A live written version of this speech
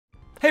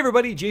Hey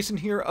everybody, Jason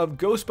here of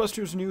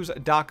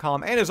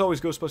GhostbustersNews.com, and as always,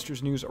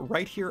 Ghostbusters News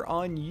right here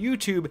on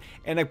YouTube,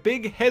 and a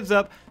big heads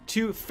up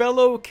to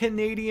fellow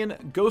Canadian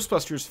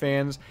Ghostbusters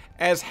fans,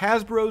 as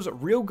Hasbro's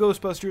Real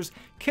Ghostbusters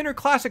Kenner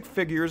Classic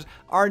figures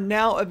are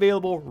now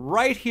available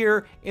right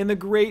here in the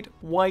Great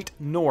White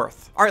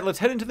North. Alright, let's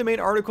head into the main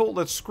article,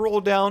 let's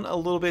scroll down a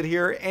little bit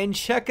here, and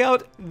check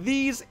out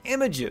these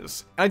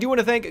images. And I do want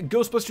to thank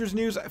Ghostbusters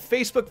News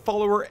Facebook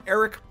follower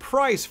Eric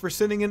Price for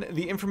sending in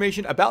the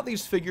information about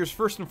these figures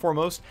first and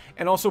foremost,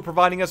 and also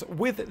providing us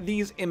with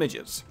these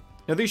images.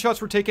 Now, these shots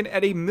were taken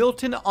at a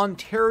Milton,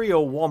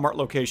 Ontario Walmart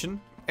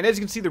location, and as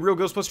you can see, the Real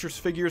Ghostbusters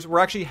figures were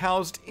actually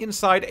housed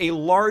inside a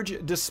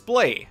large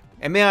display.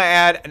 And may I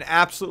add, an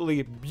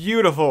absolutely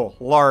beautiful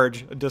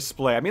large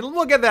display. I mean,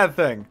 look at that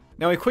thing.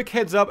 Now, a quick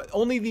heads up,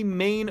 only the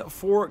main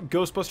 4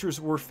 Ghostbusters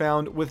were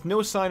found with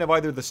no sign of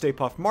either the Stay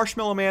Puft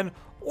Marshmallow Man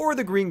or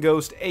the Green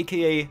Ghost,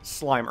 aka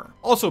Slimer.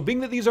 Also, being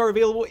that these are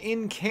available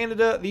in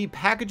Canada, the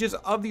packages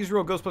of these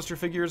Real Ghostbuster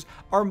figures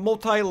are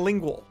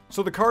multilingual.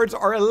 So the cards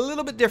are a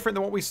little bit different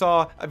than what we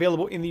saw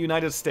available in the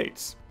United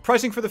States.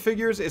 Pricing for the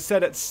figures is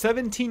set at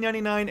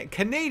 $17.99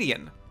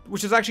 Canadian,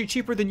 which is actually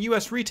cheaper than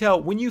US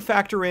retail when you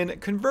factor in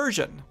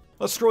conversion.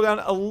 Let's scroll down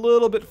a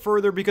little bit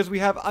further because we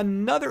have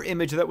another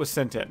image that was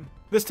sent in.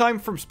 This time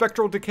from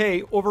Spectral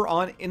Decay over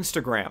on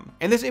Instagram.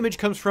 And this image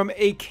comes from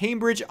a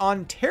Cambridge,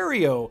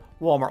 Ontario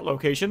Walmart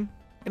location.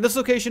 In this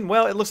location,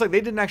 well, it looks like they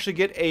didn't actually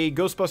get a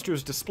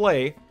Ghostbusters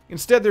display.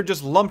 Instead, they're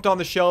just lumped on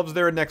the shelves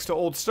there next to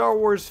old Star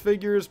Wars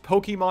figures,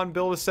 Pokemon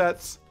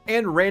Build-A-Sets,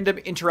 and random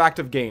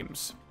interactive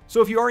games.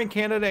 So if you are in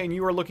Canada and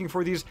you are looking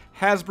for these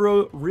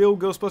Hasbro Real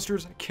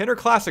Ghostbusters Kenner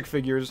Classic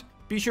figures,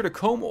 be sure to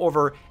comb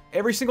over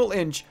every single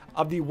inch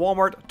of the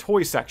Walmart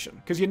toy section,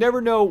 because you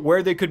never know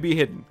where they could be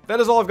hidden.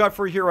 That is all I've got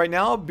for you here right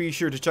now. Be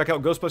sure to check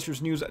out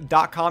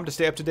GhostbustersNews.com to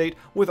stay up to date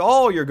with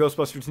all your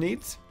Ghostbusters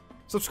needs.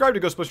 Subscribe to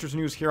Ghostbusters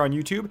News here on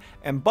YouTube,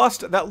 and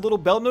bust that little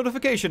bell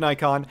notification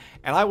icon,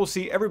 and I will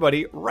see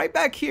everybody right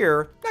back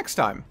here next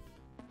time.